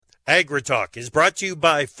AgriTalk is brought to you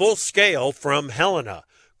by Full Scale from Helena.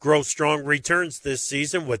 Grow strong returns this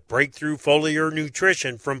season with breakthrough foliar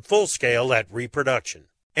nutrition from Full Scale at Reproduction.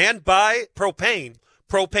 And by Propane.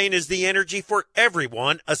 Propane is the energy for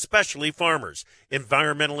everyone, especially farmers.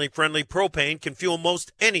 Environmentally friendly propane can fuel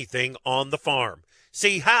most anything on the farm.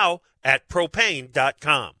 See how at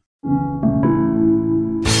propane.com.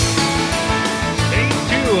 Phase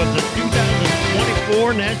 2 of the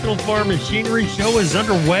 2024 National Farm Machinery Show is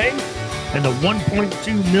underway, and the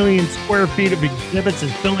 1.2 million square feet of exhibits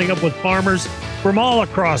is filling up with farmers from all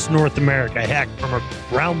across North America, heck, from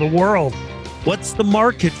around the world. What's the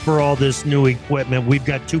market for all this new equipment? We've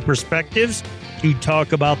got two perspectives to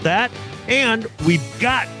talk about that, and we've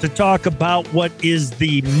got to talk about what is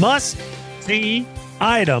the must-see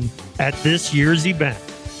item at this year's event.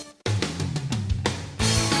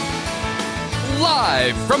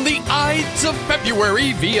 Live from the Ides of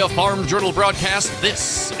February via Farm Journal broadcast,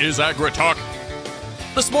 this is AgriTalk.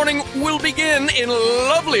 This morning, we'll begin in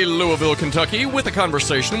lovely Louisville, Kentucky, with a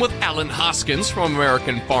conversation with Alan Hoskins from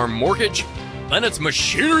American Farm Mortgage. Then it's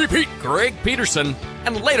Machinery Pete, Greg Peterson,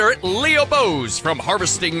 and later, Leo Bose from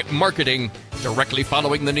Harvesting Marketing. Directly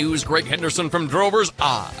following the news, Greg Henderson from Drover's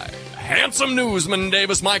Eye. Handsome newsman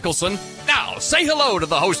Davis Michelson. Now, say hello to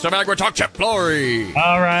the host of AgriTalk, Chip Flory.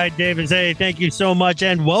 All right, Davis. Hey, thank you so much,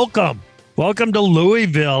 and welcome. Welcome to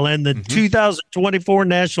Louisville and the 2024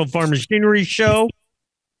 National Farm Machinery Show.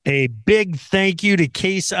 A big thank you to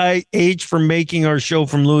Case IH for making our show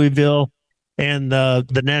from Louisville and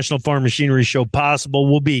the National Farm Machinery Show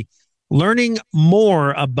possible. We'll be learning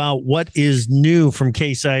more about what is new from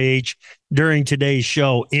Case IH during today's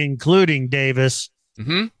show, including Davis,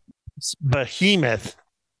 Behemoth,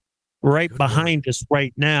 right behind us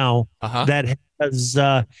right now. That has,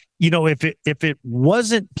 if it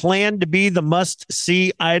wasn't planned to be the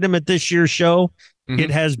must-see item at this year's show,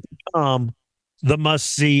 it has become the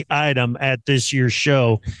must-see item at this year's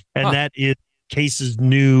show, and that is Case's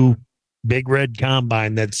new big red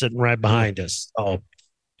combine that's sitting right behind us. So,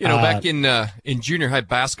 back in junior high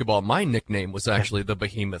basketball, my nickname was actually the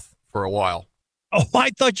Behemoth for a while. Oh, I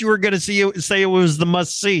thought you were going to say it was the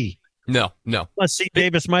must-see. No. Must-see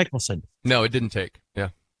Davis Michelson. No, it didn't take. Yeah.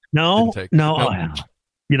 No? Didn't take. No.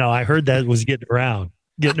 I heard that was getting around.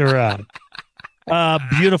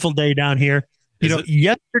 Beautiful day down here.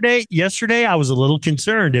 Yesterday I was a little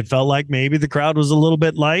concerned. It felt like maybe the crowd was a little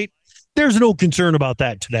bit light. There's no concern about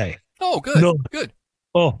that today. Oh, good. No. Good.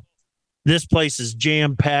 Oh, this place is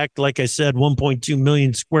jam-packed. Like I said, 1.2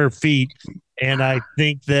 million square feet. And I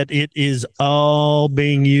think that it is all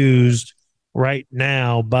being used right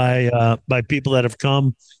now by people that have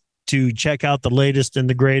come to check out the latest and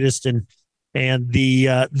the greatest and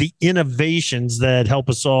the innovations that help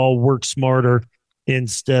us all work smarter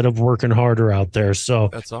instead of working harder out there. So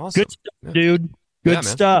that's awesome. Good stuff, dude. Good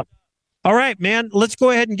stuff. All right, man. Let's go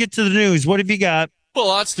ahead and get to the news. What have you got? Well,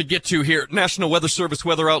 lots to get to here. National Weather Service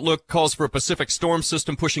weather outlook calls for a Pacific storm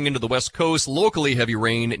system pushing into the west coast. Locally heavy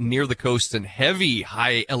rain near the coast and heavy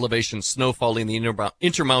high elevation snowfall in the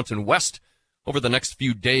Intermountain West over the next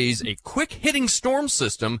few days. A quick hitting storm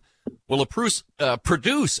system will produce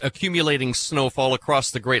accumulating snowfall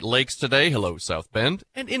across the Great Lakes today. Hello, South Bend,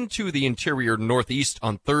 and into the interior Northeast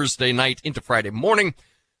on Thursday night into Friday morning.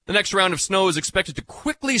 The next round of snow is expected to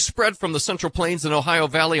quickly spread from the Central Plains and Ohio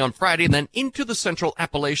Valley on Friday, and then into the Central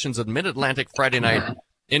Appalachians and Mid-Atlantic Friday night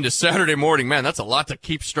into Saturday morning. Man, that's a lot to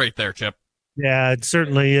keep straight there, Chip. Yeah, it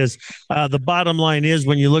certainly is. The bottom line is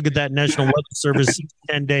when you look at that National Weather Service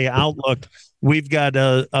 10-day outlook, we've got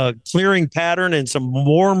a clearing pattern and some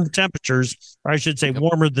warm temperatures, or I should say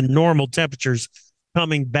warmer than normal temperatures,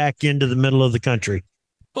 coming back into the middle of the country.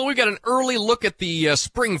 Well, we got an early look at the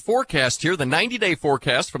spring forecast here. The 90-day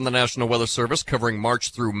forecast from the National Weather Service covering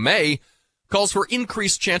March through May calls for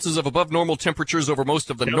increased chances of above normal temperatures over most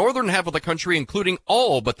of the northern half of the country, including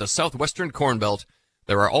all but the southwestern Corn Belt.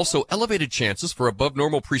 There are also elevated chances for above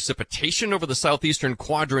normal precipitation over the southeastern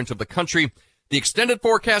quadrant of the country. The extended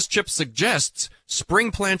forecast, Chip, suggests spring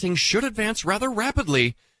planting should advance rather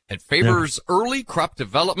rapidly and favors early crop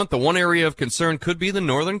development. The one area of concern could be the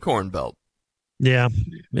northern Corn Belt. Yeah,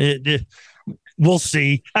 we'll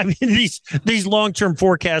see. I mean, these long-term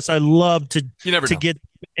forecasts, I love to get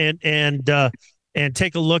and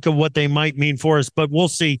take a look at what they might mean for us, but we'll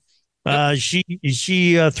see.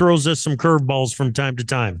 She throws us some curveballs from time to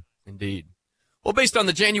time. Indeed. Well, based on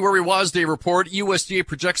the January WASDE report, USDA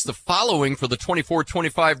projects the following for the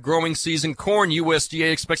 24-25 growing season. Corn,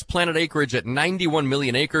 USDA expects planted acreage at 91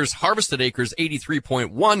 million acres, harvested acres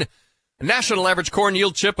 83.1. A national average corn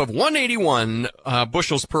yield chip of 181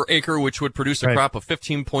 bushels per acre, which would produce a crop of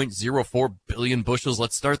 15.04 billion bushels.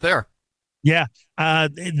 Let's start there. Yeah,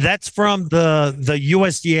 that's from the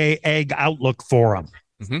USDA Ag Outlook Forum,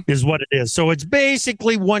 is what it is. So it's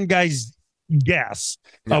basically one guy's guess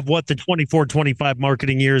of what the 24-25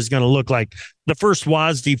 marketing year is going to look like. The first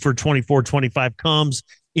WASDE for 24-25 comes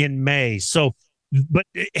in May. So, but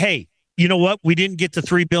hey, you know what? We didn't get to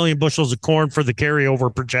 3 billion bushels of corn for the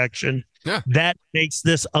carryover projection. Yeah. That makes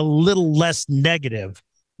this a little less negative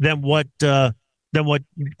than what a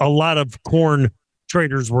lot of corn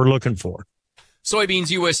traders were looking for. Soybeans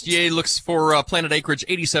USDA looks for planted acreage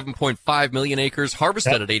 87.5 million acres,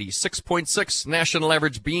 harvested at 86.6. National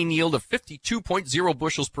average bean yield of 52.0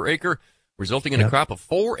 bushels per acre, resulting in a crop of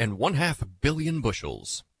 4.5 billion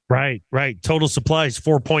bushels. Right. Total supplies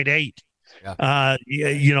 4.8. Yeah.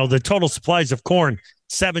 The total supplies of corn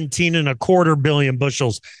 17.25 billion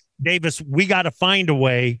bushels. Davis, we got to find a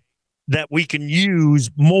way that we can use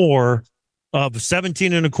more of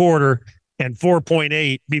 17.25 and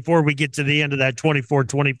 4.8 before we get to the end of that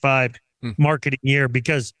 24-25 marketing year,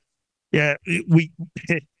 because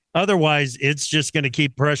otherwise it's just going to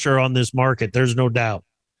keep pressure on this market. There's no doubt.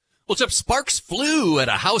 Well, Chip, sparks flew at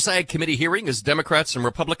a House Ag Committee hearing as Democrats and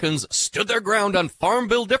Republicans stood their ground on farm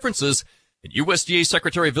bill differences, and USDA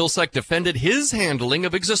Secretary Vilsack defended his handling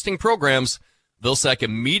of existing programs. Vilsack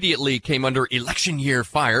immediately came under election year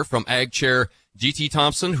fire from Ag Chair G.T.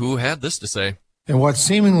 Thompson, who had this to say. In what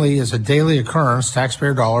seemingly is a daily occurrence,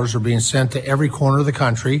 taxpayer dollars are being sent to every corner of the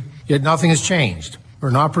country, yet nothing has changed. We're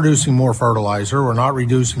not producing more fertilizer. We're not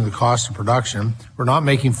reducing the cost of production. We're not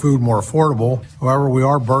making food more affordable. However, we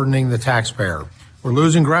are burdening the taxpayer. We're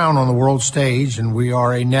losing ground on the world stage, and we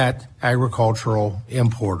are a net agricultural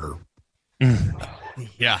importer.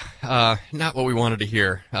 Yeah, not what we wanted to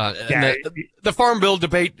hear. The Farm Bill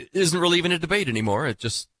debate isn't really even a debate anymore. It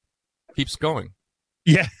just keeps going.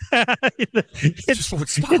 Yeah, it's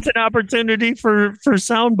an opportunity for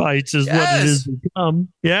sound bites is what it has become.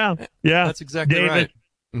 Yeah. That's exactly David, right.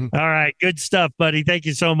 Mm-hmm. All right, good stuff, buddy. Thank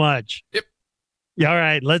you so much. Yep. Yeah, all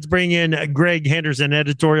right, let's bring in Greg Henderson,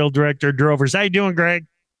 editorial director, Drovers. How you doing, Greg?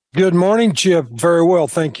 Good morning, Chip. Very well,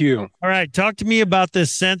 thank you. All right, talk to me about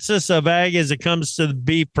this census of ag as it comes to the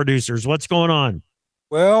beef producers. What's going on?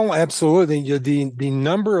 Well, absolutely. The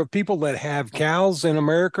number of people that have cows in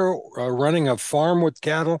America running a farm with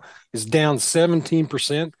cattle is down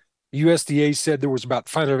 17%. USDA said there was about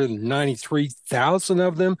 593,000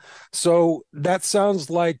 of them. So that sounds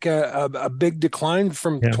like a big decline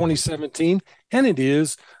from 2017, and it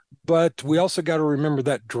is. But we also got to remember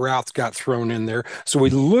that drought got thrown in there. So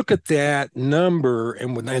we look at that number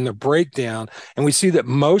and the breakdown, and we see that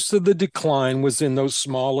most of the decline was in those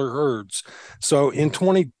smaller herds. So in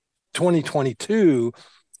 2022,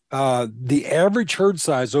 the average herd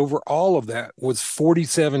size over all of that was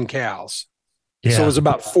 47 cows. Yeah. So it was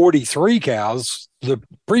about 43 cows the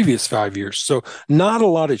previous 5 years. So not a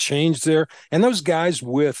lot of change there. And those guys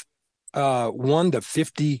with 1 to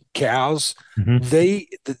 50 cows,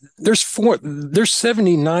 there's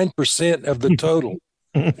 79% of the total,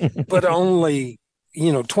 but only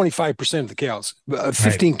 25% of the cows,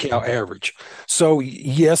 15 cow average. So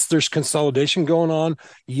yes, there's consolidation going on.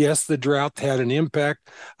 Yes, the drought had an impact.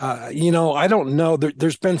 I don't know.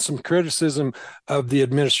 There's been some criticism of the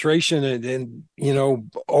administration and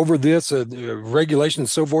over this regulation and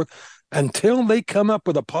so forth. Until they come up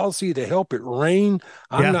with a policy to help it rain,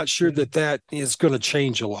 I'm not sure that is going to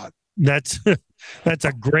change a lot. That's a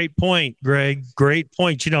great point, Greg. Great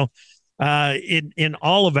point. In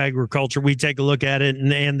all of agriculture, we take a look at it,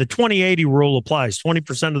 and the 20-80 rule applies.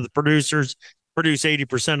 20% of the producers produce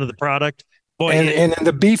 80% of the product. Boy, and in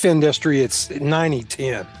the beef industry, it's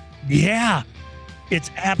 90-10. Yeah,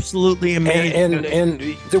 it's absolutely amazing. And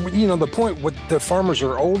the point with the farmers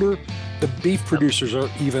are older. The beef producers are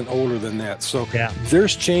even older than that. So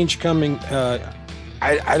there's change coming.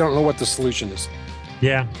 I don't know what the solution is.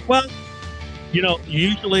 Yeah. Well,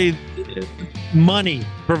 usually money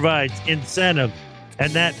provides incentive,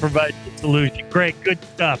 and that provides the solution. Great. Good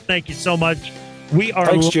stuff. Thank you so much. We are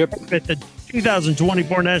Thanks, Chip. At the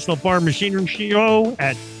 2024 National Farm Machinery Show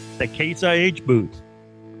at the Case IH booth.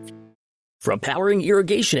 From powering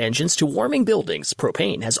irrigation engines to warming buildings,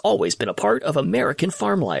 propane has always been a part of American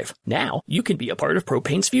farm life. Now, you can be a part of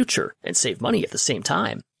propane's future and save money at the same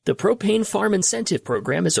time. The Propane Farm Incentive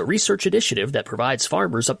Program is a research initiative that provides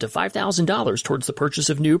farmers up to $5,000 towards the purchase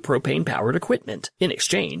of new propane-powered equipment. In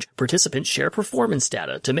exchange, participants share performance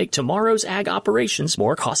data to make tomorrow's ag operations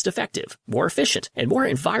more cost-effective, more efficient, and more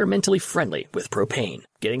environmentally friendly with propane.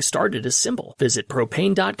 Getting started is simple. Visit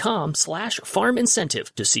propane.com/farm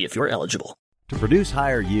incentive to see if you're eligible. To produce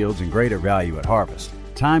higher yields and greater value at harvest,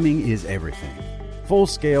 timing is everything. Full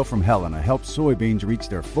Scale from Helena helps soybeans reach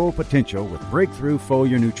their full potential with breakthrough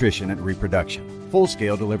foliar nutrition and reproduction. Full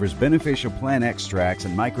Scale delivers beneficial plant extracts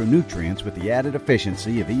and micronutrients with the added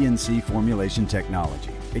efficiency of ENC formulation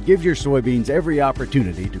technology. It gives your soybeans every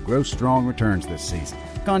opportunity to grow strong returns this season.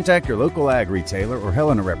 Contact your local ag retailer or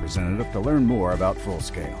Helena representative to learn more about Full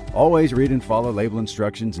Scale. Always read and follow label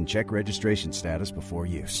instructions and check registration status before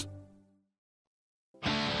use.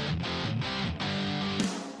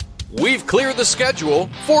 We've cleared the schedule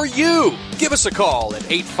for you. Give us a call at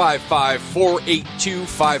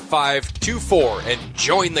 855-482-5524 and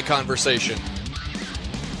join the conversation.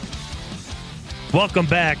 Welcome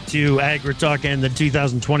back to AgriTalk and the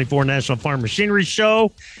 2024 National Farm Machinery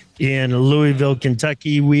Show in Louisville,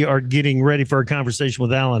 Kentucky. We are getting ready for a conversation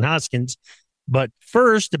with Alan Hoskins. But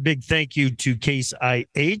first, a big thank you to Case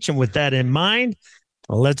IH. And with that in mind,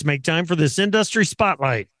 let's make time for this industry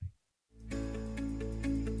spotlight.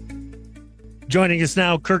 Joining us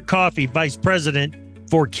now, Kurt Coffey, Vice President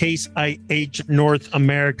for Case IH North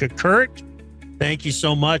America. Kurt, thank you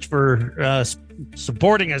so much for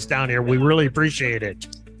supporting us down here. We really appreciate it.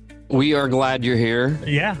 We are glad you're here.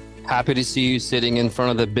 Yeah. Happy to see you sitting in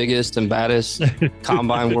front of the biggest and baddest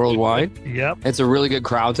combine worldwide. Yep. It's a really good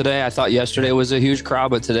crowd today. I thought yesterday was a huge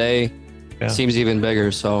crowd, but today seems even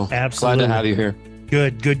bigger. So absolutely. Glad to have you here.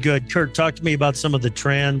 Good. Kurt, talk to me about some of the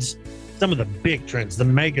trends, some of the big trends, the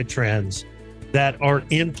mega trends that are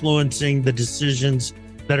influencing the decisions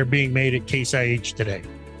that are being made at Case IH today.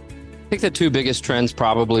 I think the two biggest trends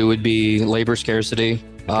probably would be labor scarcity.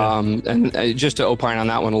 Okay. And just to opine on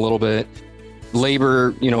that one a little bit,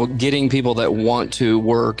 labor, getting people that want to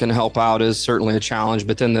work and help out is certainly a challenge,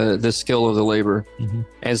 but then the skill of the labor. Mm-hmm.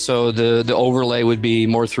 And so the overlay would be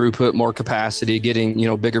more throughput, more capacity, getting,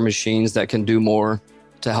 bigger machines that can do more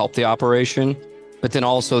to help the operation. But then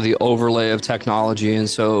also the overlay of technology. And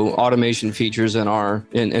so automation features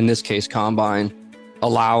in this case, combine,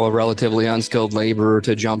 allow a relatively unskilled laborer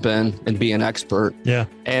to jump in and be an expert. Yeah.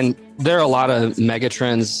 And there are a lot of mega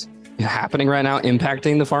trends happening right now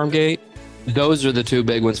impacting the farm gate. Those are the two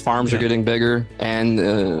big ones. Farms are getting bigger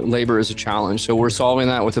and labor is a challenge. So we're solving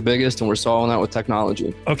that with the biggest and we're solving that with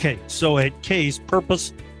technology. Okay. So at Case,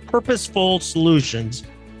 purposeful solutions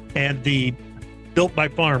and the built by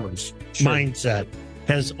farmers mindset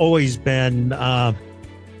has always been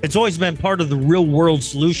it's always been part of the real world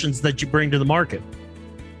solutions that you bring to the market.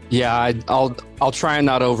 Yeah, I'll try and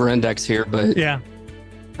not over index here, but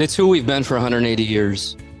it's who we've been for 180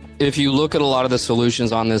 years. If you look at a lot of the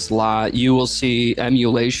solutions on this lot, you will see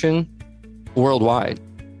emulation worldwide.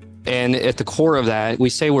 And at the core of that, we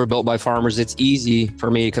say we're built by farmers. It's easy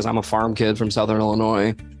for me because I'm a farm kid from Southern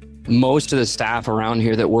Illinois. Most of the staff around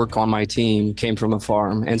here that work on my team came from a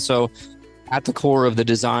farm. And so at the core of the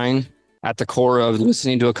design, at the core of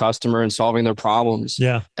listening to a customer and solving their problems.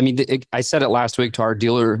 Yeah. I mean, I said it last week to our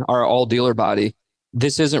all dealer body.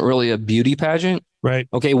 This isn't really a beauty pageant. Right.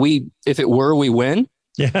 Okay. If it were, we win.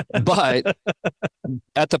 Yeah. But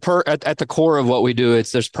at the core of what we do,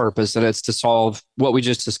 there's purpose, and it's to solve what we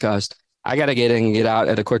just discussed. I got to get in and get out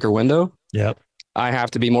at a quicker window. Yep. I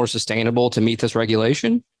have to be more sustainable to meet this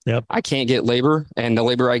regulation. Yep. I can't get labor, and the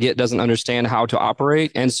labor I get doesn't understand how to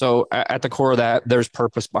operate. And so at the core of that, there's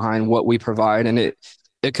purpose behind what we provide. And it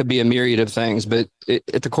could be a myriad of things, but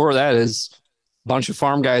at the core of that is a bunch of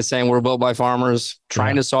farm guys saying we're built by farmers,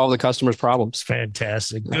 trying to solve the customer's problems.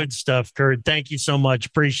 Fantastic. Good stuff, Kurt. Thank you so much.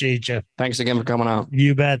 Appreciate you. Thanks again for coming out.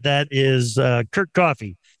 You bet. That is Kurt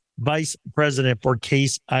Coffey, Vice President for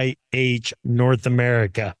Case IH North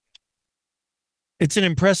America. It's an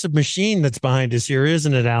impressive machine that's behind us here,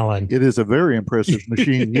 isn't it, Alan? It is a very impressive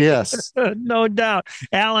machine, yes. No doubt.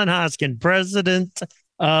 Alan Hoskin, President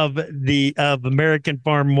of American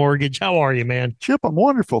Farm Mortgage. How are you, man? Chip, I'm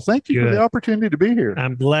wonderful. Thank you for the opportunity to be here.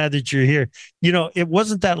 I'm glad that you're here. It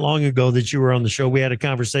wasn't that long ago that you were on the show. We had a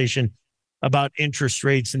conversation about interest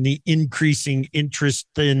rates and the increasing interest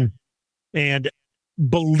in and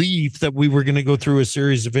belief that we were going to go through a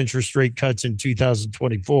series of interest rate cuts in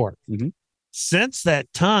 2024. Mm-hmm. Since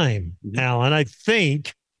that time, Alan, I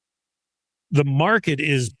think the market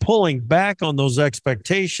is pulling back on those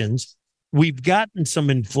expectations. We've gotten some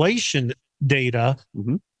inflation data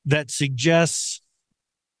that suggests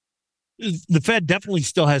the Fed definitely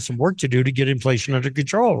still has some work to do to get inflation under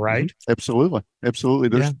control, right? Mm-hmm. Absolutely.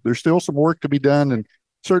 There's still some work to be done, and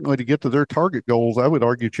certainly to get to their target goals, I would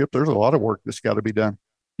argue, Chip, there's a lot of work that's got to be done.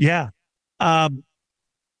 Yeah.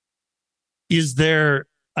 Is there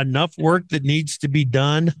enough work that needs to be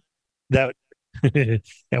done that and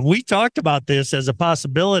we talked about this as a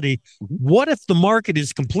possibility. Mm-hmm. What if the market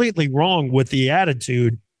is completely wrong with the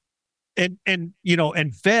attitude and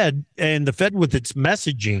Fed and the Fed with its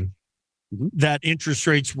messaging mm-hmm. that interest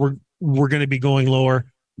rates were going to be going lower?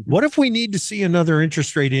 Mm-hmm. What if we need to see another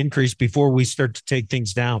interest rate increase before we start to take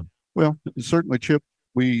things down? Well, certainly, Chip,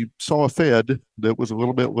 we saw a Fed that was a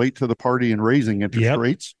little bit late to the party in raising interest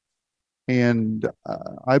rates. And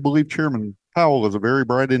I believe Chairman Powell is a very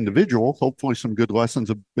bright individual. Hopefully some good lessons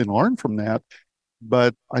have been learned from that.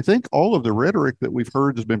 But I think all of the rhetoric that we've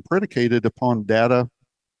heard has been predicated upon data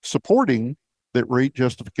supporting that rate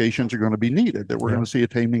justifications are going to be needed, that we're going to see a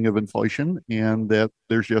taming of inflation, and that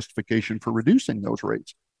there's justification for reducing those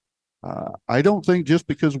rates. I don't think just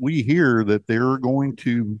because we hear that there are going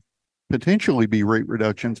to potentially be rate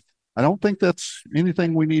reductions, I don't think that's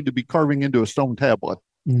anything we need to be carving into a stone tablet.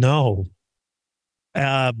 No.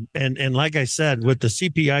 And like I said, with the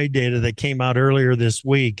CPI data that came out earlier this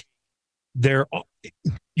week,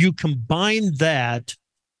 you combine that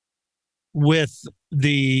with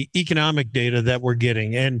the economic data that we're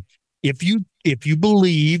getting. And if you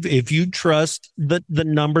trust the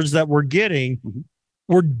numbers that we're getting, mm-hmm.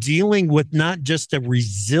 we're dealing with not just a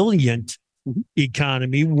resilient mm-hmm.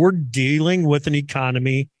 economy, we're dealing with an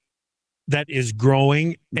economy that is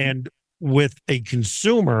growing mm-hmm. and with a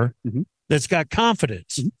consumer mm-hmm. that's got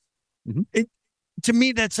confidence. Mm-hmm. To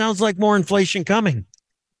me, that sounds like more inflation coming.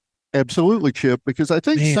 Absolutely, Chip, because I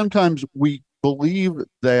think sometimes we believe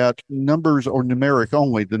that numbers are numeric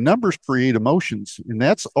only. The numbers create emotions, and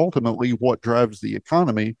that's ultimately what drives the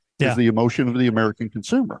economy, is the emotion of the American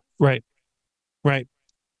consumer. Right. And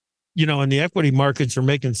the equity markets are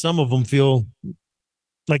making some of them feel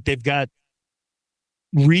like they've got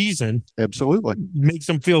reason. Absolutely. Makes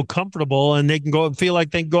them feel comfortable, and they can go and feel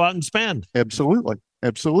like they can go out and spend. Absolutely.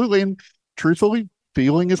 And truthfully,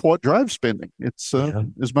 feeling is what drives spending. It's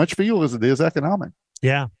as much feel as it is economic.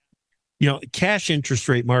 Yeah. Cash interest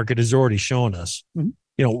rate market has already shown us, mm-hmm.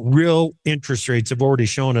 Real interest rates have already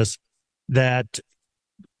shown us that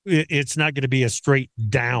it's not going to be a straight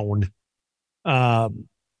down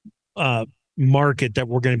market that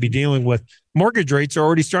we're going to be dealing with. Mortgage rates are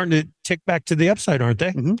already starting to tick back to the upside, aren't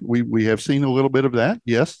they? Mm-hmm. We have seen a little bit of that.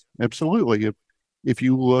 Yes, absolutely. If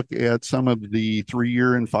you look at some of the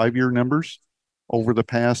 3-year and 5-year numbers over the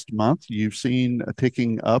past month, you've seen a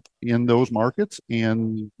ticking up in those markets,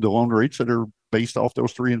 and the loan rates that are based off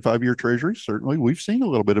those 3- and 5-year treasuries, certainly we've seen a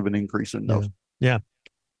little bit of an increase in those. Yeah.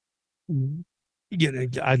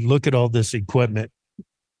 I look at all this equipment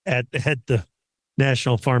at the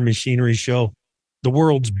National Farm Machinery Show. The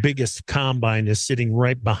world's biggest combine is sitting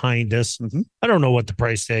right behind us. Mm-hmm. I don't know what the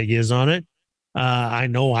price tag is on it. I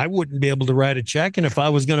know I wouldn't be able to write a check, and if I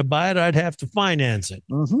was going to buy it, I'd have to finance it.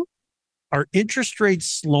 Mm-hmm. Are interest rates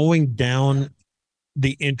slowing down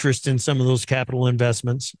the interest in some of those capital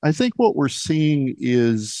investments? I think what we're seeing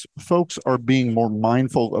is folks are being more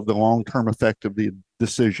mindful of the long-term effect of the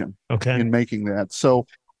decision in making that. So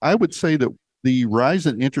I would say that the rise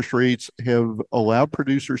in interest rates have allowed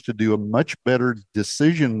producers to do a much better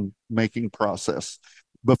decision-making process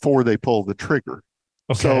before they pull the trigger.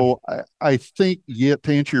 Okay. So I think, to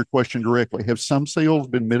answer your question directly, have some sales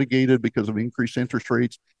been mitigated because of increased interest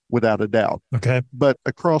rates? Without a doubt. Okay. But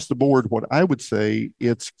across the board, what I would say,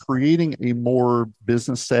 it's creating a more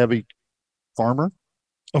business-savvy farmer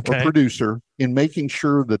or producer in making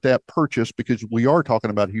sure that purchase, because we are talking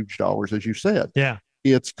about huge dollars, as you said. Yeah.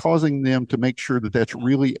 It's causing them to make sure that that's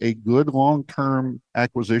really a good long-term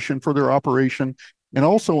acquisition for their operation, and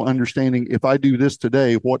also understanding, if I do this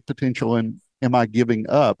today, what potential am I giving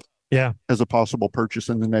up as a possible purchase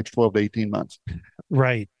in the next 12 to 18 months?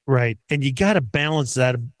 Right. And you got to balance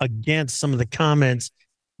that against some of the comments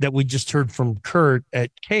that we just heard from Kurt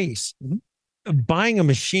at Case. Mm-hmm. Buying a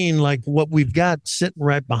machine like what we've got sitting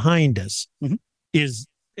right behind us mm-hmm. is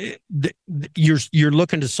you're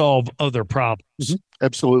looking to solve other problems. Mm-hmm.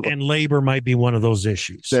 Absolutely. And labor might be one of those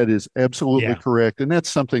issues. That is absolutely correct. And that's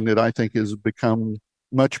something that I think has become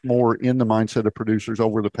much more in the mindset of producers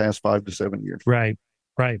over the past 5 to 7 years. Right.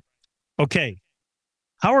 Okay.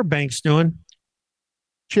 How are banks doing?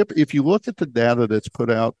 Chip, if you look at the data that's put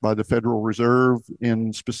out by the Federal Reserve,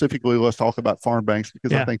 and specifically let's talk about farm banks,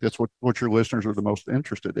 because I think that's what your listeners are the most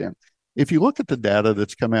interested in. If you look at the data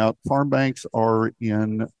that's come out, farm banks are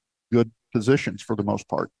in good positions for the most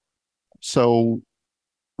part. So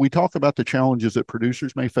we talk about the challenges that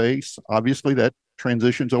producers may face. Obviously, that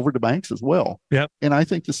transitions over to banks as well. Yep. And I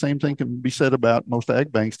think the same thing can be said about most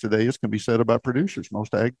ag banks today as can be said about producers.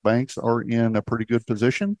 Most ag banks are in a pretty good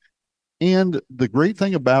position. And the great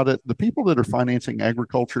thing about it, the people that are financing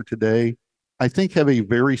agriculture today, I think have a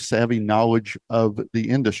very savvy knowledge of the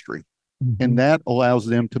industry. Mm-hmm. And that allows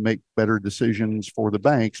them to make better decisions for the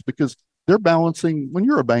banks because they're balancing, when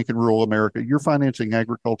you're a bank in rural America, you're financing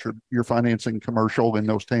agriculture, you're financing commercial in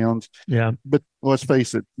those towns. Yeah. But let's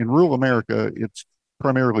face it, in rural America, it's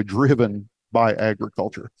primarily driven by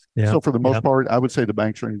agriculture. Yep. So for the most part, I would say the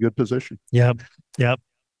banks are in good position. Yep. Yep.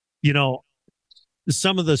 You know,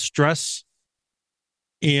 some of the stress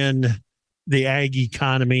in the ag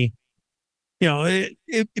economy, you know,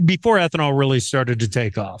 before ethanol really started to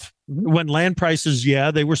take off, mm-hmm. when land prices,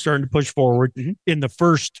 they were starting to push forward mm-hmm. in the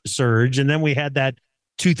first surge. And then we had that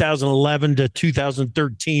 2011 to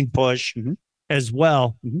 2013 push mm-hmm. as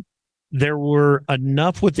well. Mm-hmm. There were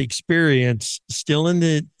enough with experience still in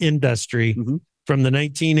the industry mm-hmm. from the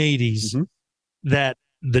 1980s mm-hmm. that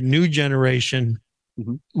the new generation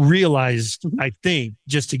mm-hmm. realized, mm-hmm. I think,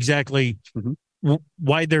 just exactly mm-hmm.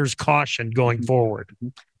 why there's caution going mm-hmm. forward. Mm-hmm.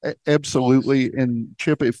 Absolutely. And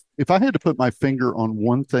Chip, if I had to put my finger on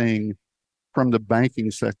one thing from the banking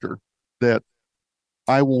sector that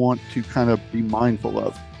I want to kind of be mindful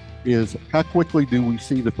of is how quickly do we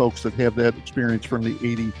see the folks that have that experience from the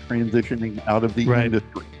 80s transitioning out of the right.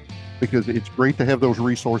 industry? Because it's great to have those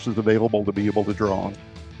resources available to be able to draw on.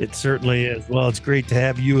 It certainly is. Well, it's great to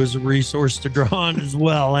have you as a resource to draw on as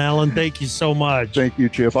well, Alan. Thank you so much. Thank you,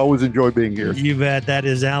 Chip. I always enjoy being here. You bet. That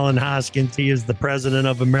is Alan Hoskins. He is the president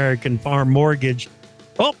of American Farm Mortgage.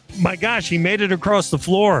 Oh, my gosh, he made it across the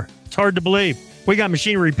floor. It's hard to believe. We got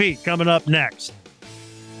Machinery Pete coming up next.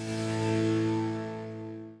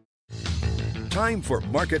 Time for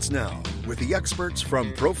Markets Now with the experts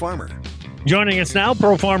from Pro Farmer. Joining us now,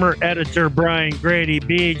 Pro Farmer editor Brian Grady.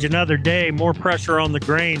 Beach, another day, more pressure on the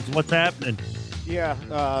grains. What's happening?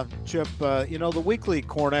 Yeah, Chip, the weekly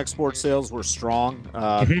corn export sales were strong,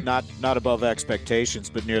 mm-hmm. not above expectations,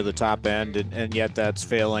 but near the top end, and yet that's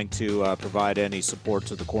failing to provide any support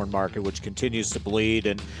to the corn market, which continues to bleed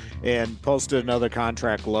and posted another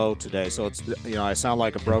contract low today. So it's, I sound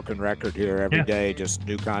like a broken record here every day, just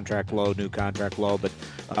new contract low, but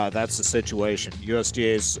that's the situation.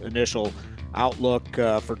 USDA's initial outlook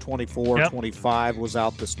for 24-25 was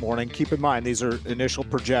out this morning. Keep in mind, these are initial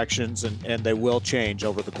projections and they will change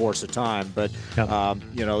over the course of time, but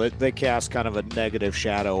they cast kind of a negative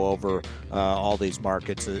shadow over all these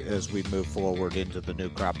markets as we move forward into the new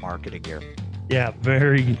crop marketing year. Yeah,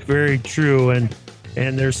 very, very true. And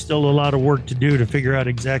there's still a lot of work to do to figure out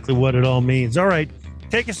exactly what it all means. All right.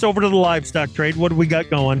 Take us over to the livestock trade. What do we got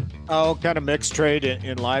going? Oh, kind of mixed trade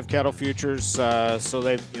in live cattle futures. So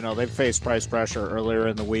they've faced price pressure earlier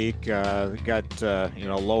in the week. Got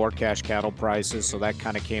lower cash cattle prices, so that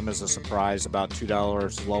kind of came as a surprise. About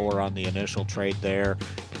 $2 lower on the initial trade there,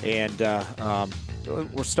 and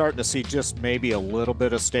we're starting to see just maybe a little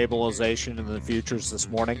bit of stabilization in the futures this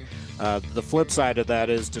morning. The flip side of that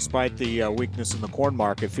is, despite the weakness in the corn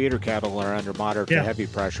market, feeder cattle are under moderate to heavy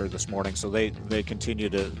pressure this morning, so they continue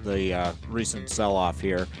the recent sell-off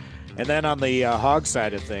here. And then on the hog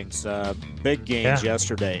side of things, big gains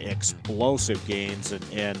yesterday, explosive gains,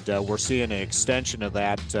 and we're seeing an extension of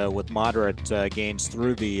that with moderate gains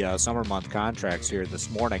through the summer month contracts here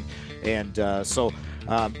this morning. And so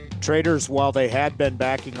traders, while they had been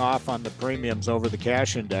backing off on the premiums over the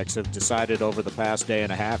cash index, have decided over the past day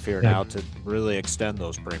and a half here now to really extend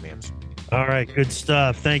those premiums. All right, good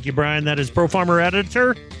stuff. Thank you, Brian. That is Pro Farmer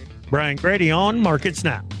editor Brian Grady on Markets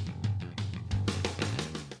Now.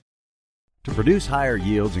 To produce higher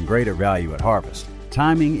yields and greater value at harvest,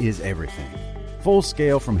 timing is everything. Full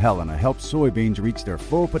Scale from Helena helps soybeans reach their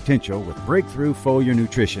full potential with breakthrough foliar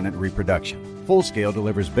nutrition and reproduction. Full Scale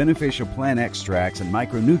delivers beneficial plant extracts and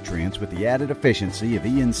micronutrients with the added efficiency of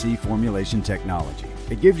ENC formulation technology.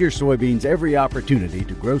 It gives your soybeans every opportunity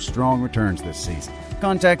to grow strong returns this season.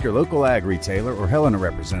 Contact your local ag retailer or Helena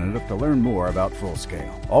representative to learn more about Full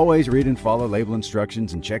Scale. Always read and follow label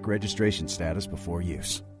instructions and check registration status before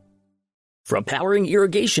use. From powering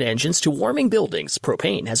irrigation engines to warming buildings,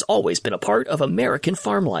 propane has always been a part of American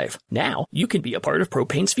farm life. Now, you can be a part of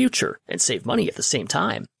propane's future and save money at the same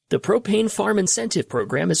time. The Propane Farm Incentive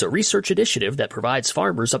Program is a research initiative that provides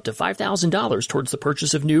farmers up to $5,000 towards the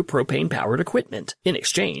purchase of new propane-powered equipment. In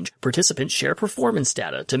exchange, participants share performance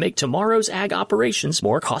data to make tomorrow's ag operations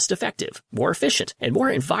more cost-effective, more efficient, and more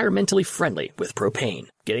environmentally friendly with propane.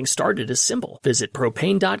 Getting started is simple. Visit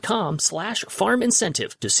propane.com/farm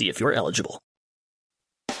incentive to see if you're eligible.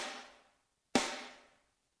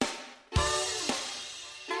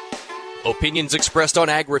 Opinions expressed on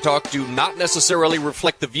AgriTalk do not necessarily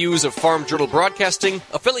reflect the views of Farm Journal Broadcasting,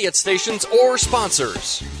 affiliate stations, or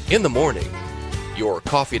sponsors. In the morning, you're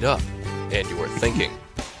coffeeed up and you're thinking.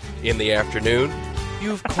 In the afternoon,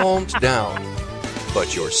 you've calmed down,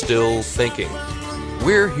 but you're still thinking.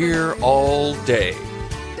 We're here all day.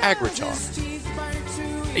 AgriTalk.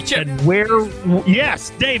 Hey, Chip. And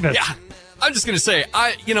yes, David. Yeah. I'm just going to say,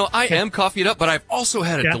 I am coffeeed up, but I've also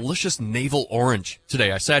had a delicious navel orange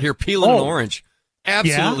today. I sat here peeling an orange.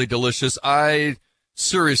 Absolutely delicious. I'm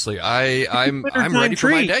ready for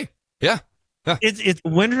my day. Yeah. It's a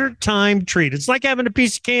wintertime treat. It's like having a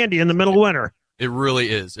piece of candy in the middle of winter. It really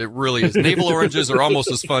is. It really is. Navel oranges are almost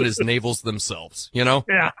as fun as navels themselves, you know?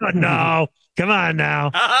 Yeah. No. Come on now.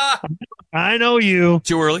 I know you.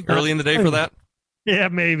 Too early? Early in the day for that? Yeah,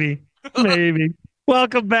 maybe. Maybe.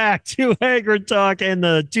 Welcome back to AgriTalk and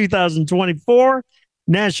the 2024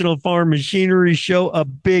 National Farm Machinery Show. A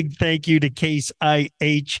big thank you to Case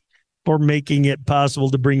IH for making it possible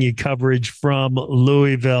to bring you coverage from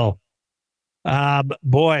Louisville.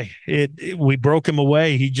 We broke him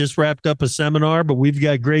away. He just wrapped up a seminar, but we've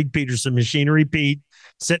got Greg Peterson, Machinery Pete,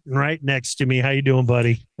 sitting right next to me. How you doing,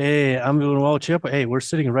 buddy? Hey, I'm doing well, Chip. Hey, we're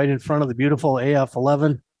sitting right in front of the beautiful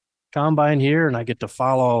AF11 combine here, and I get to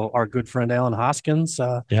follow our good friend Alan Hoskins.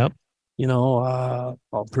 Yep. I'll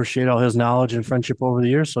appreciate all his knowledge and friendship over the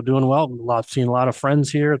years. So doing well. Seen a lot of friends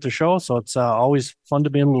here at the show, so it's always fun to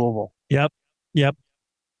be in Louisville. Yep.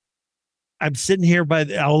 I'm sitting here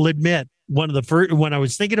I'll admit, one of the first, when I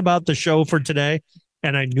was thinking about the show for today,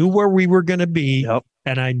 and I knew where we were going to be,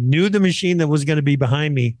 and I knew the machine that was going to be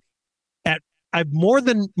behind me. I've more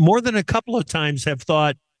than a couple of times have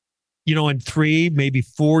thought, in 3, maybe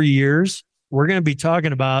 4 years, we're going to be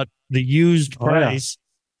talking about the used price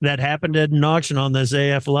that happened at an auction on this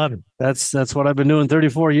AF11. That's what I've been doing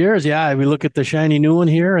 34 years. Yeah, we look at the shiny new one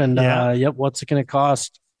here, and what's it going to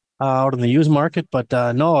cost out in the used market? But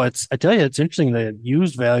I tell you, it's interesting. The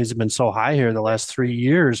used values have been so high here the last 3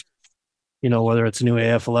 years. Whether it's a new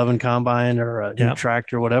AF11 combine or a new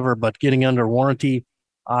tractor, or whatever. But getting under warranty,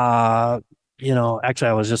 actually,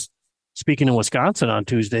 I was just speaking in Wisconsin on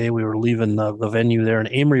Tuesday. We were leaving the venue there in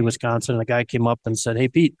Amory, Wisconsin, and a guy came up and said, "Hey,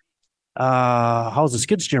 Pete, how's the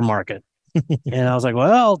skid steer market?" And I was like,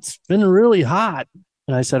 "Well, it's been really hot."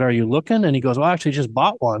 And I said, "Are you looking?" And he goes, "Well, I actually just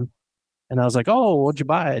bought one." And I was like, "Oh, what'd you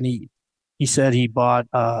buy?" And he said he bought,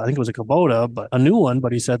 I think it was a Kubota, but a new one,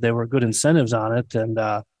 but he said there were good incentives on it.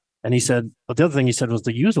 And he said, but the other thing he said was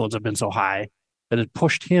the used ones have been so high that it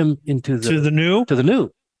pushed him into the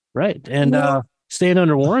new. Right. And, staying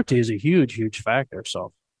under warranty is a huge, huge factor.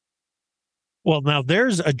 So, well, now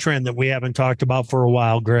there's a trend that we haven't talked about for a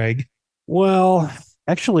while, Greg. Well,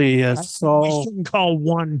 actually, we shouldn't call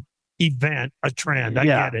one event a trend. I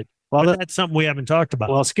get it. Well, that's something we haven't talked about.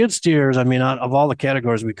 Well, skid steers, of all the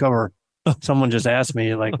categories we cover, someone just asked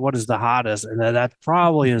me, what is the hottest? And that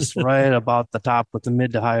probably is right about the top with the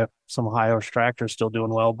mid to high, some high horse tractors still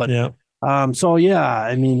doing well. But when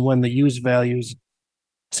the used values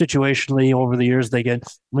situationally over the years, they get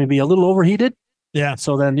maybe a little overheated. Yeah.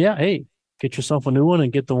 So then, hey, get yourself a new one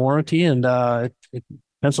and get the warranty and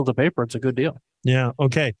pencil to paper. It's a good deal. Yeah.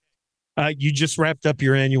 Okay. You just wrapped up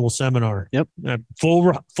your annual seminar. Yep.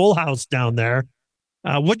 Full house down there.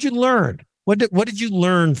 What'd you learn? What did you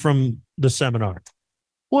learn from the seminar?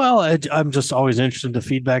 Well, I'm just always interested in the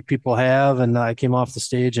feedback people have. And I came off the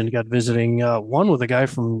stage and got visiting one with a guy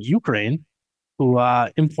from Ukraine who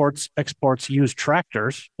exports used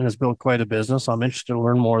tractors and has built quite a business. I'm interested to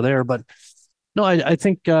learn more there. But no, I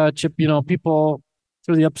think, Chip, people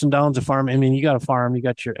through the ups and downs of farming, you got a farm, you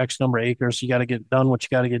got your X number of acres, you got to get done what you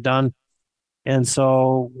got to get done. And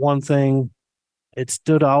so one thing, it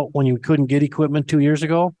stood out when you couldn't get equipment 2 years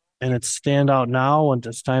ago, and it's stand out now when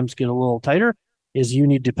as times get a little tighter, is you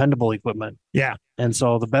need dependable equipment. Yeah. And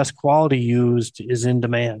so the best quality used is in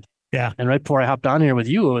demand. Yeah. And right before I hopped on here with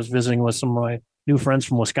you, I was visiting with some of my new friends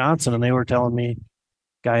from Wisconsin, and they were telling me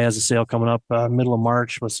guy has a sale coming up middle of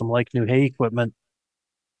March with some like new hay equipment.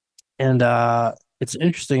 And it's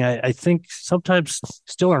interesting. I think sometimes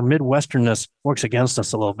still our Midwesternness works against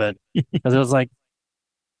us a little bit because it was like,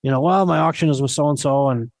 well, my auction is with so-and-so.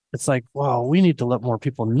 And it's like, well, we need to let more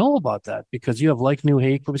people know about that because you have like new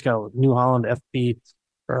hay equipment. He's got a New Holland FP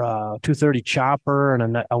or a 230 chopper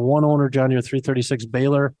and a one owner John Deere 336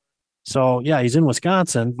 baler. So yeah, he's in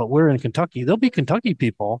Wisconsin, but we're in Kentucky. There'll be Kentucky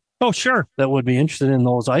people. Oh, sure. That would be interested in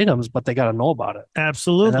those items, but they got to know about it.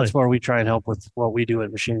 Absolutely. And that's where we try and help with what we do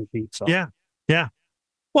at Machinery Pete. So yeah.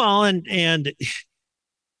 Well, and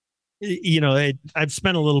I've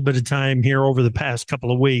spent a little bit of time here over the past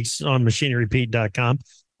couple of weeks on machinerypete.com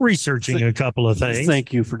researching a couple of things.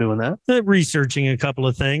 Thank you for doing that. Researching a couple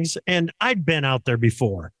of things. And I'd been out there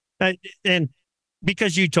before. And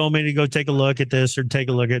because you told me to go take a look at this or take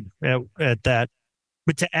a look at that,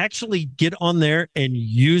 but to actually get on there and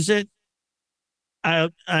use it,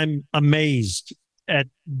 I'm amazed at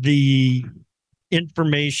the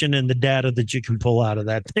information and the data that you can pull out of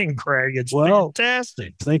that thing, Craig. It's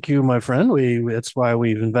fantastic. Thank you, my friend. That's why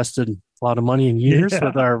we've invested a lot of money and years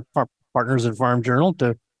with our partners at Farm Journal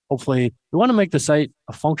to hopefully, we want to make the site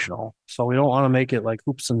functional. So we don't want to make it like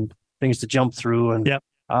hoops and things to jump through. And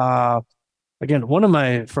again, one of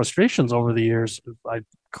my frustrations over the years, I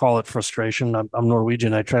call it frustration. I'm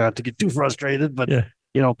Norwegian. I try not to get too frustrated, but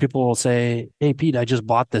people will say, "Hey, Pete, I just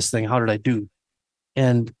bought this thing. How did I do?"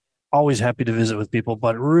 And always happy to visit with people,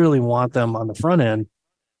 but really want them on the front end.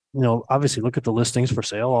 Obviously look at the listings for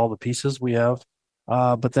sale, all the pieces we have.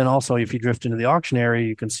 But then also if you drift into the auction area,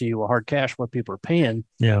 you can see hard cash, what people are paying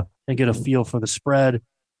and get a feel for the spread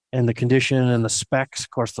and the condition and the specs. Of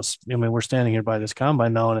course, we're standing here by this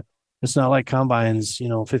combine now, and it's not like combines,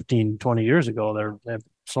 15, 20 years ago. They're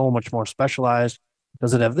so much more specialized.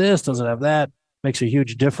 Does it have this? Does it have that? Makes a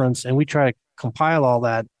huge difference. And we try to compile all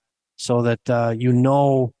that so that,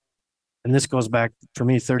 and this goes back for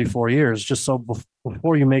me 34 years, just so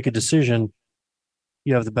before you make a decision,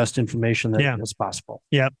 you have the best information that is possible.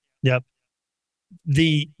 Yep.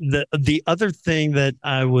 The other thing that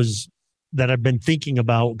I've been thinking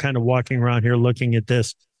about, kind of walking around here looking at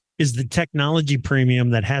this, is the technology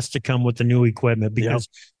premium that has to come with the new equipment, because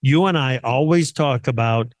you and I always talk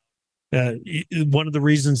about one of the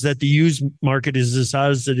reasons that the used market is as high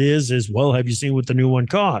as it is, well, have you seen what the new one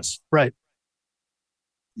costs? Right.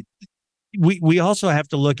 We also have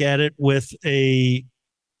to look at it with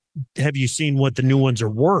have you seen what the new ones are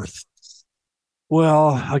worth?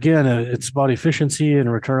 Well, again, it's about efficiency and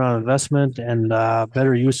return on investment and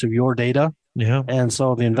better use of your data. Yeah. And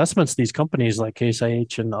so the investments these companies like Case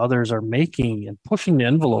IH and others are making and pushing the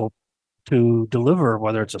envelope to deliver,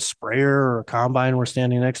 whether it's a sprayer or a combine we're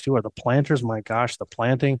standing next to, or the planters, my gosh, the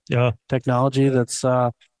planting technology that's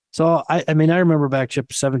so I remember back,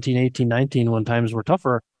 Chip, 17, 18, 19, when times were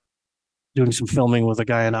tougher, doing some filming with a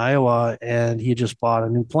guy in Iowa, and he just bought a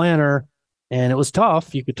new planter, and it was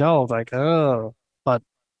tough. You could tell, but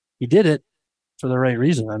he did it for the right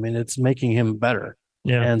reason. I mean, it's making him better.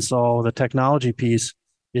 Yeah. And so the technology piece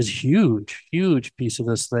is huge piece of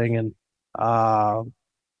this thing. And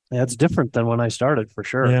it's different than when I started, for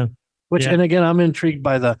sure. Yeah. And again, I'm intrigued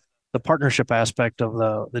by the partnership aspect of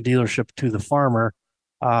the dealership to the farmer,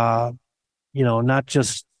 not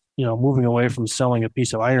just, moving away from selling a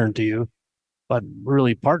piece of iron to you, but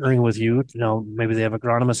really partnering with you. Maybe they have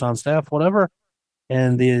agronomists on staff, whatever.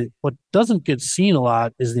 And what doesn't get seen a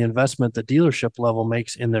lot is the investment the dealership level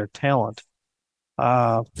makes in their talent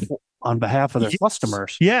on behalf of their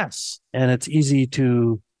customers. Yes. And it's easy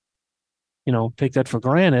to, take that for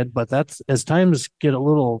granted, but that's, as times get a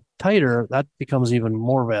little tighter, that becomes even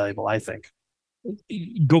more valuable, I think.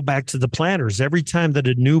 Go back to the planters. Every time that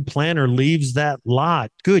a new planter leaves that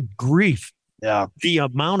lot, good grief. Yeah. The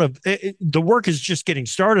amount of the work is just getting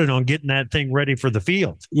started on getting that thing ready for the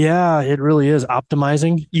field. Yeah, it really is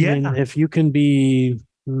optimizing. Yeah. I mean, if you can be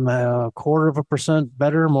 0.25%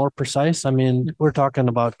 better, more precise, we're talking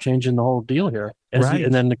about changing the whole deal here. Right.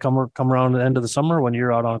 And then to come around the end of the summer when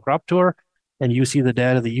you're out on a crop tour and you see the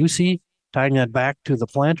data that you see, tying that back to the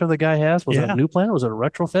planter the guy has. Was it a new planter? Was it a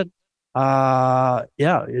retrofit?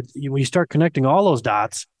 When you start connecting all those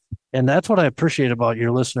dots, and that's what I appreciate about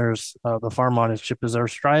your listeners, the farm audience, Chip, is they're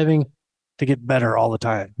striving to get better all the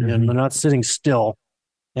time, and they're not sitting still.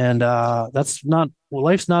 And life's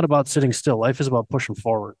not about sitting still. Life is about pushing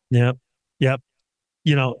forward. Yep.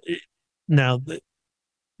 Now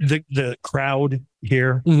the crowd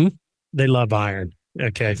here, they love iron.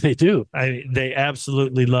 Okay, they do. They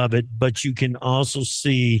absolutely love it. But you can also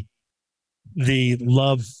see the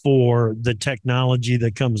love for the technology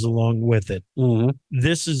that comes along with it.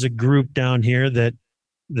 This is a group down here that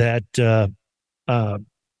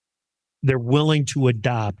they're willing to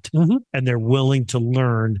adopt and they're willing to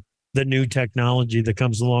learn the new technology that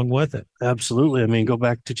comes along with it. Absolutely. Go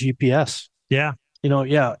back to GPS. Yeah.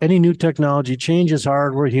 Any new technology, change is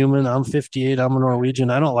hard. We're human. I'm 58. I'm a Norwegian.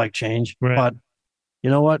 I don't like change, but you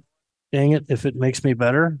know what? Dang it. If it makes me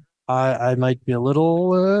better, I might be a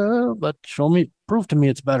little, but prove to me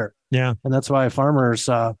it's better. Yeah. And that's why farmers,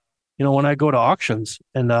 when I go to auctions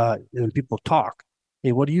and people talk,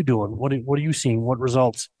 hey, what are you doing? What are you seeing? What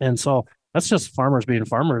results? And so that's just farmers being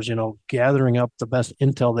farmers, gathering up the best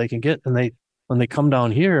intel they can get. And when they come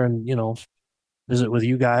down here and, visit with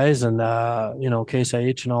you guys and Case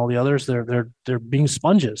IH and all the others. They're being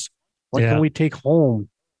sponges. What can we take home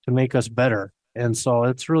to make us better? And so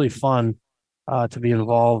it's really fun to be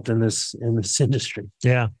involved in this industry.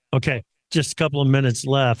 Yeah. Okay. Just a couple of minutes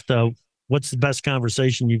left. What's the best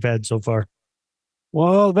conversation you've had so far?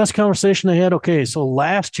 Well, the best conversation I had. Okay, so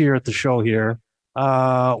last year at the show here,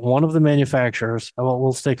 one of the manufacturers,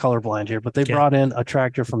 we'll stay colorblind here, but they brought in a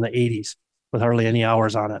tractor from the 80s with hardly any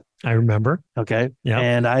hours on it. I remember. Okay. Yeah.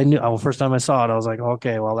 And I knew, first time I saw it, I was like,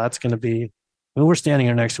 okay, well, that's going to be, we're standing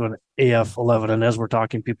here next to an AF11, and as we're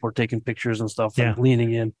talking, people are taking pictures and stuff and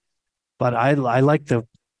leaning in. But I like the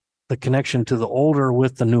connection to the older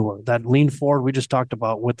with the newer, that lean forward we just talked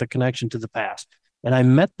about with the connection to the past. And I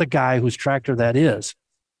met the guy whose tractor that is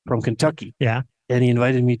from Kentucky. Yeah. And he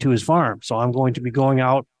invited me to his farm. So I'm going to be going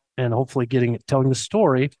out and hopefully telling the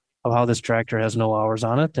story of how this tractor has no hours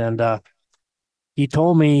on it. And he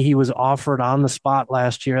told me he was offered on the spot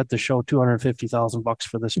last year at the show $250,000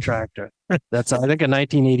 for this tractor. That's, I think, a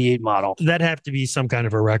 1988 model. That'd have to be some kind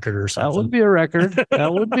of a record or something. That would be a record.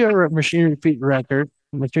 That would be a machinery feet record.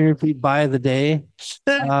 Machinery feet by the day.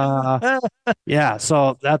 Yeah,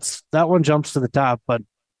 so that one jumps to the top, but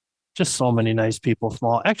just so many nice people from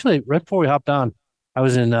all. Actually, right before we hopped on, I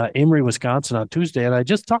was in Amory, Wisconsin on Tuesday, and I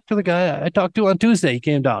just talked to the guy I talked to on Tuesday. He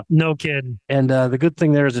came down. No kidding. And the good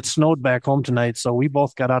thing there is it snowed back home tonight, so we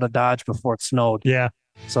both got out of Dodge before it snowed. Yeah.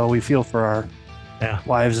 So we feel for our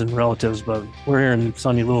wives and relatives, but we're here in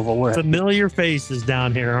sunny Louisville. We're familiar faces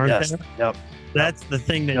down here, aren't there? Yep. That's the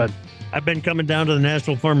thing that I've been coming down to the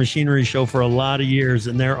National Farm Machinery Show for a lot of years,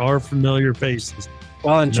 and there are familiar faces.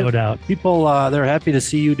 Well, and no doubt. People, they're happy to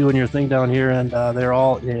see you doing your thing down here, and they're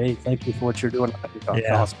all, hey, thank you for what you're doing.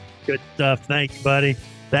 Yeah, awesome. Good stuff. Thank you, buddy.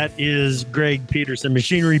 That is Greg Peterson.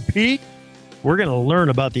 Machinery Pete, we're going to learn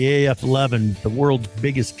about the AF11, the world's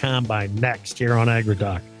biggest combine, next here on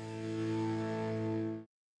AgriTalk.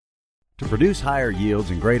 To produce higher yields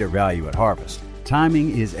and greater value at harvest,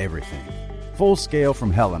 timing is everything. Full Scale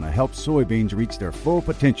from Helena helps soybeans reach their full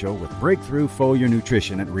potential with breakthrough foliar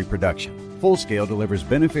nutrition and reproduction. Full Scale delivers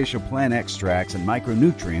beneficial plant extracts and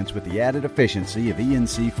micronutrients with the added efficiency of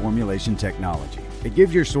ENC formulation technology. It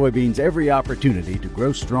gives your soybeans every opportunity to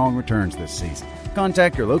grow strong returns this season.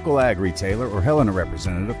 Contact your local ag retailer or Helena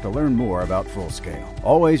representative to learn more about Full Scale.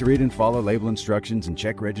 Always read and follow label instructions and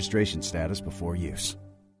check registration status before use.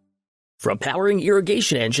 From powering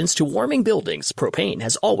irrigation engines to warming buildings, propane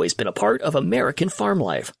has always been a part of American farm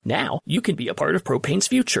life. Now, you can be a part of propane's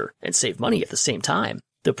future and save money at the same time.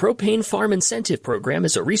 The Propane Farm Incentive Program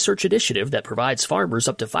is a research initiative that provides farmers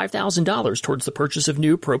up to $5,000 towards the purchase of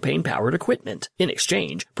new propane-powered equipment. In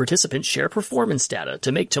exchange, participants share performance data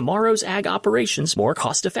to make tomorrow's ag operations more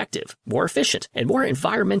cost-effective, more efficient, and more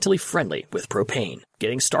environmentally friendly with propane.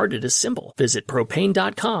 Getting started is simple. Visit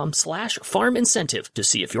propane.com/farm incentive to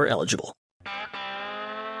see if you're eligible.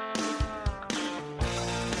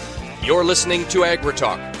 You're listening to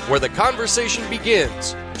AgriTalk, where the conversation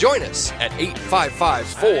begins. Join us at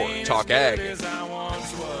 855-4-TALK-AG.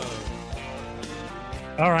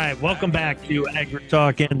 All right, welcome back to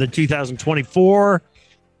AgriTalk and the 2024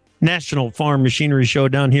 National Farm Machinery Show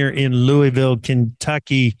down here in Louisville,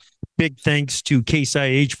 Kentucky. Big thanks to Case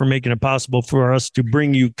IH for making it possible for us to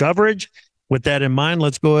bring you coverage. With that in mind,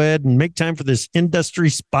 let's go ahead and make time for this industry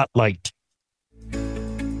spotlight.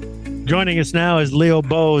 Joining us now is Leo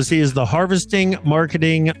Bose. He is the harvesting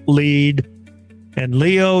marketing lead. And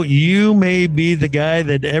Leo, you may be the guy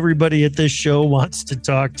that everybody at this show wants to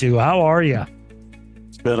talk to. How are you?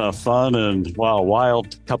 It's been a fun and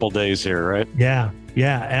wild couple days here, right? Yeah,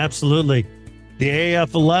 absolutely. The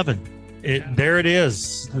AF11, there it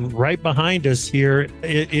is, right behind us here.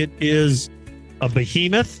 It is a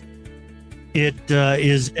behemoth. It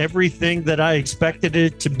is everything that I expected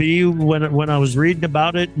it to be when I was reading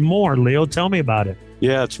about it more. Leo, tell me about it.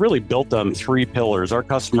 Yeah, it's really built on three pillars. Our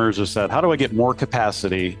customers have said, how do I get more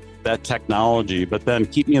capacity, that technology, but then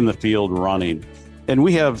keep me in the field running? And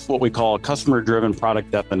we have what we call a customer-driven product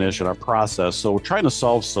definition, our process. So we're trying to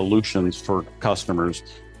solve solutions for customers.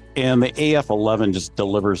 And the AF11 just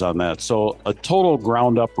delivers on that. So a total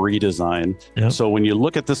ground-up redesign. Yep. So when you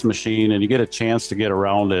look at this machine and you get a chance to get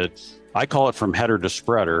around it, I call it from header to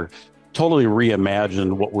spreader, totally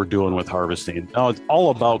reimagined what we're doing with harvesting. Now, it's all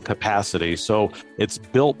about capacity. So it's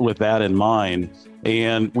built with that in mind.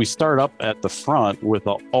 And we start up at the front with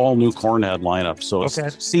an all-new corn head lineup. So it's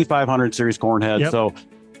C500 series corn head. Yep. So,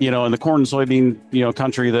 in the corn and soybean,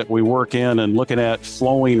 country that we work in and looking at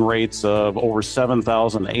flowing rates of over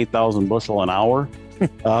 7,000 to 8,000 bushel an hour,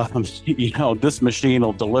 this machine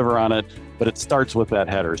will deliver on it, but it starts with that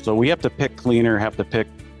header. So we have to pick cleaner, have to pick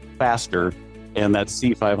faster. and that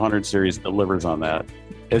C500 series delivers on that.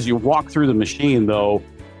 As you walk through the machine, though,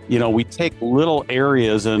 we take little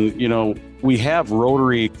areas and, we have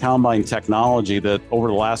rotary combine technology that over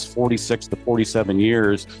the last 46 to 47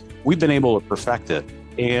 years, we've been able to perfect it.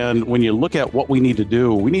 And when you look at what we need to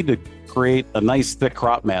do, we need to create a nice thick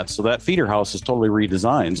crop mat. So that feeder house is totally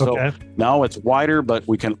redesigned. So now it's wider, but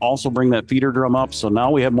we can also bring that feeder drum up. So now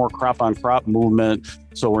we have more crop on crop movement.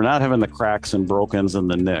 So we're not having the cracks and brokens and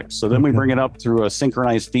the nicks. So then we bring it up through a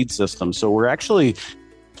synchronized feed system. So we're actually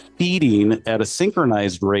feeding at a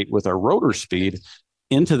synchronized rate with our rotor speed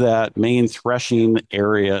into that main threshing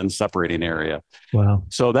area and separating area. Wow.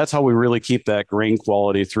 So that's how we really keep that grain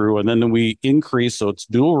quality through. And then we increase, so it's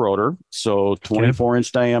dual rotor, so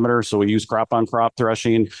 24-inch diameter. So we use crop on crop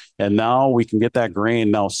threshing. And now we can get that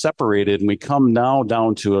grain now separated. And we come now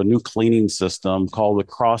down to a new cleaning system called the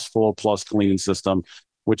Crossflow Plus cleaning system,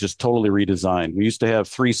 which is totally redesigned. We used to have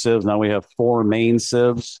 3 sieves. Now we have 4 main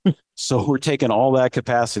sieves. So we're taking all that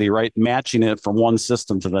capacity, right, matching it from one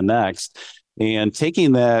system to the next, and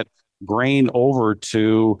taking that grain over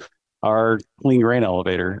to our clean grain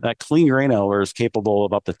elevator. That clean grain elevator is capable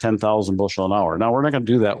of up to 10,000 bushel an hour. Now, we're not going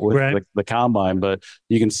to do that with the combine, but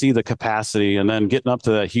you can see the capacity, and then getting up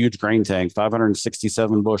to that huge grain tank,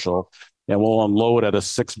 567 bushel, and we'll unload at a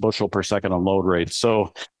 6 bushel per second unload rate.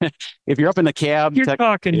 So if you're up in the cab, you're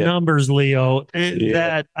talking numbers, Leo,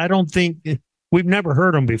 that I don't think we've never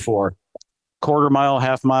heard them before. Quarter mile,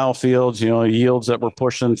 half mile fields, yields that we're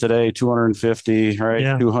pushing today, 250,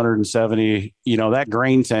 right? 270, that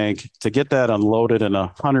grain tank, to get that unloaded in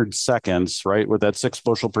 100 seconds, right? With that 6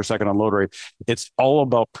 bushel per second unload rate, it's all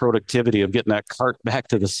about productivity of getting that cart back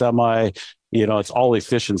to the semi, it's all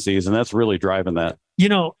efficiencies, and that's really driving that.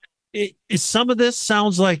 Some of this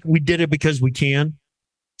sounds like we did it because we can.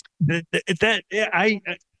 I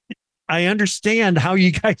understand how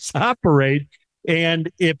you guys operate.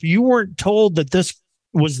 And if you weren't told that this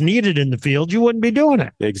was needed in the field, you wouldn't be doing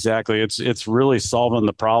it. Exactly. It's really solving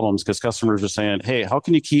the problems, because customers are saying, hey, how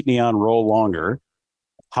can you keep me on roll longer?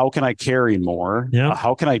 How can I carry more?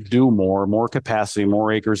 How can I do more capacity,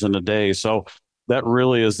 more acres in a day? So that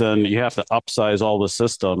really is, then you have to upsize all the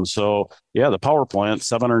systems. So the power plant,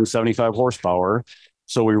 775 horsepower.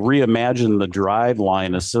 So we reimagined the drive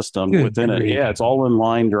line, a system within it. Yeah, it's all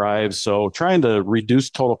in-line drives. So trying to reduce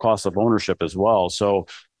total cost of ownership as well. So,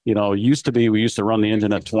 we used to run the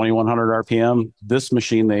engine at 2,100 RPM. This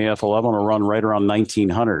machine, the AF11, will run right around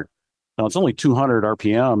 1,900. Now, it's only 200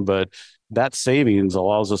 RPM, but that savings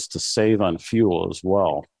allows us to save on fuel as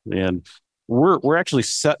well. And we're actually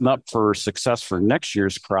setting up for success for next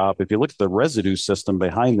year's crop. If you look at the residue system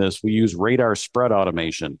behind this, we use radar spread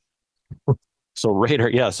automation. So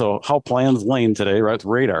radar, so how plans lane today, right? With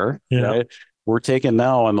radar, right? We're taking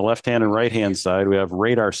now on the left-hand and right-hand side, we have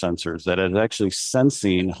radar sensors that is actually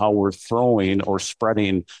sensing how we're throwing or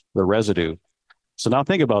spreading the residue. So now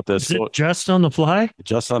think about this. Is it just on the fly?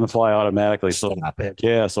 Just on the fly automatically. So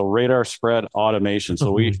so radar spread automation.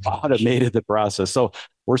 So we automated the process. So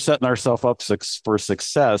we're setting ourselves up for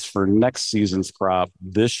success for next season's crop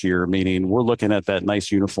this year, meaning we're looking at that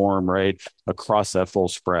nice uniform, right, across that full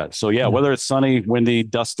spread. So whether it's sunny, windy,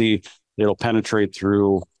 dusty, it'll penetrate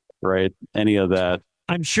through, right, any of that.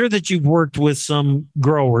 I'm sure that you've worked with some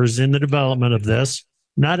growers in the development of this.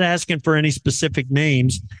 Not asking for any specific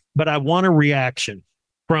names, but I want a reaction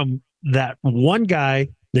from that one guy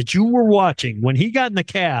that you were watching when he got in the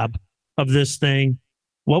cab of this thing.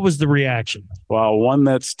 What was the reaction? Well, one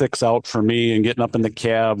that sticks out for me, and getting up in the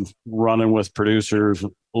cab, running with producers,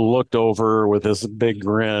 looked over with this big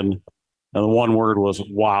grin, and the one word was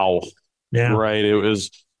wow. Yeah. Right. It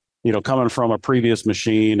was, coming from a previous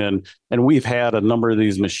machine, and we've had a number of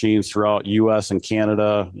these machines throughout US and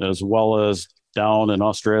Canada, as well as down in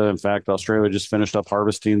Australia. In fact, Australia just finished up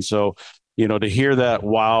harvesting. So, to hear that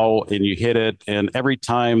wow, and you hit it, and every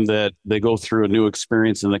time that they go through a new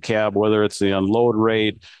experience in the cab, whether it's the unload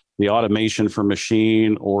rate, the automation for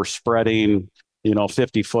machine, or spreading,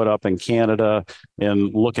 50 foot up in Canada,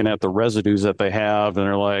 and looking at the residues that they have, and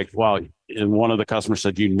they're like, wow. And one of the customers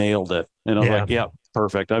said, you nailed it. And I was like, yeah,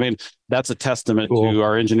 perfect. I mean, that's a testament to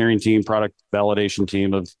our engineering team, product validation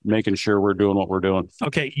team, of making sure we're doing what we're doing.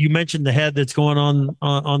 Okay. You mentioned the head that's going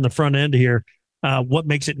on the front end here. What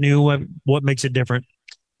makes it new? What makes it different?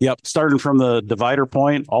 Yep. Starting from the divider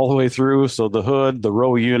point all the way through. So the hood, the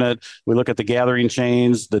row unit, we look at the gathering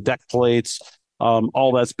chains, the deck plates,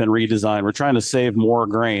 all that's been redesigned. We're trying to save more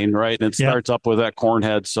grain, right? And it starts up with that corn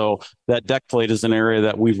head. So that deck plate is an area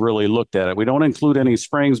that we've really looked at it. We don't include any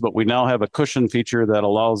springs, but we now have a cushion feature that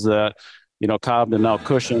allows that cob to now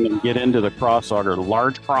cushion and get into the cross auger,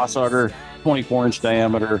 large cross auger, 24-inch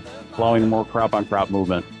diameter, allowing more crop on crop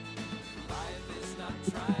movement.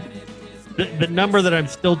 The number that I'm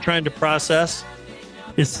still trying to process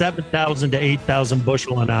is 7,000 to 8,000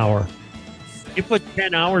 bushel an hour. You put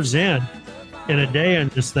 10 hours in a day on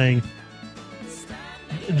this thing,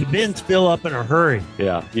 the bins fill up in a hurry.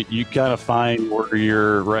 Yeah, you kind of find where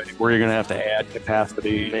you're going to have to add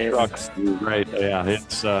capacity, trucks, right? Yeah, it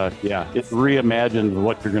reimagines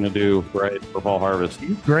what you're going to do, right, for fall harvest.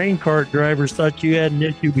 You grain cart drivers thought you had an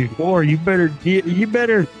issue before. You better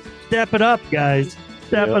step it up, guys.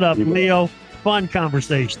 Step it up, Leo. Fun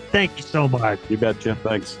conversation. Thank you so much. You bet, Jim.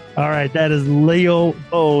 Thanks. All right, that is Leo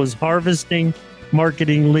Bose, Harvesting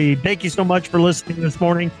Marketing Lead. Thank you so much for listening this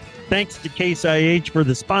morning. Thanks to Case IH for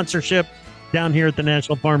the sponsorship down here at the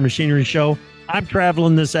National Farm Machinery Show. I'm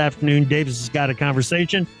traveling this afternoon. Davis has got a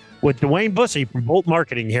conversation with Dwayne Bussey from Bolt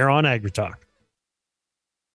Marketing here on AgriTalk.